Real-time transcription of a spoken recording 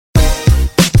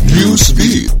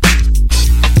Newsbeat.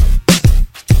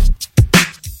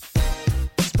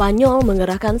 Spanyol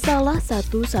mengerahkan salah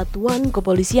satu satuan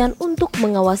kepolisian untuk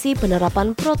mengawasi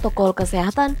penerapan protokol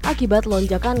kesehatan akibat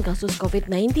lonjakan kasus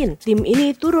COVID-19. Tim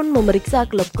ini turun memeriksa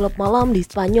klub-klub malam di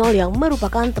Spanyol yang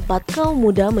merupakan tempat kaum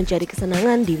muda mencari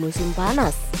kesenangan di musim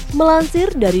panas. Melansir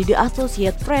dari The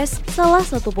Associated Press, salah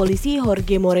satu polisi,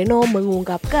 Jorge Moreno,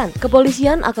 mengungkapkan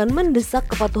kepolisian akan mendesak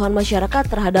kepatuhan masyarakat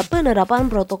terhadap penerapan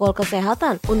protokol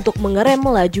kesehatan untuk mengerem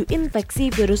laju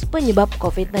infeksi virus penyebab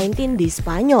COVID-19 di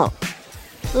Spanyol.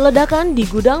 Ledakan di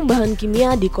gudang bahan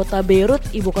kimia di kota Beirut,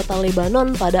 ibu kota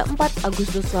Lebanon pada 4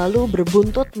 Agustus lalu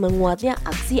berbuntut menguatnya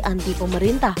aksi anti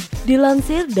pemerintah.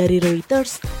 Dilansir dari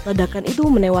Reuters, ledakan itu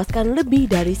menewaskan lebih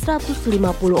dari 150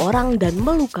 orang dan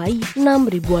melukai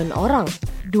 6.000-an orang.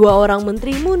 2 orang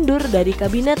menteri mundur dari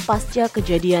kabinet pasca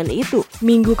kejadian itu.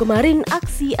 Minggu kemarin,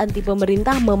 aksi anti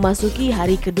pemerintah memasuki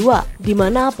hari kedua, di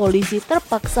mana polisi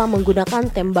terpaksa menggunakan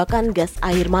tembakan gas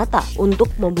air mata untuk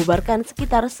membubarkan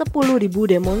sekitar 10.000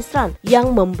 demonstran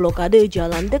yang memblokade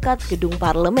jalan dekat gedung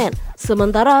parlemen.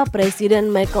 Sementara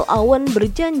Presiden Michael Owen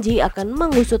berjanji akan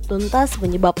mengusut tuntas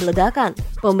penyebab ledakan.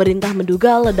 Pemerintah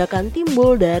menduga ledakan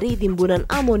timbul dari timbunan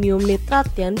amonium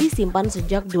nitrat yang disimpan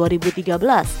sejak 2013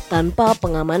 tanpa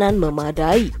pengamanan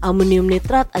memadai. Amonium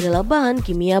nitrat adalah bahan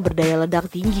kimia berdaya ledak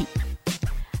tinggi.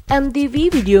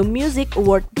 MTV Video Music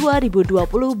Award 2020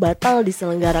 batal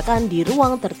diselenggarakan di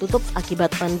ruang tertutup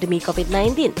akibat pandemi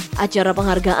COVID-19. Acara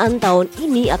penghargaan tahun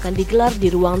ini akan digelar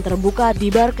di ruang terbuka di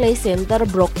Barclays Center,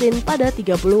 Brooklyn pada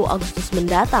 30 Agustus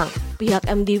mendatang. Pihak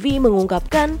MTV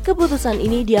mengungkapkan keputusan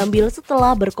ini diambil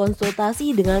setelah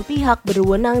berkonsultasi dengan pihak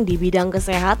berwenang di bidang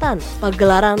kesehatan.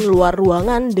 Pagelaran luar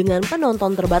ruangan dengan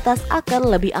penonton terbatas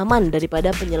akan lebih aman daripada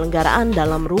penyelenggaraan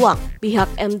dalam ruang. Pihak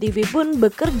MTV pun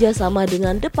bekerja sama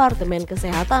dengan Departemen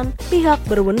Kesehatan, pihak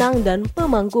berwenang dan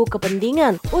pemangku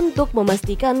kepentingan untuk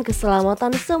memastikan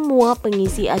keselamatan semua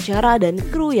pengisi acara dan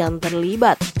kru yang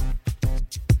terlibat.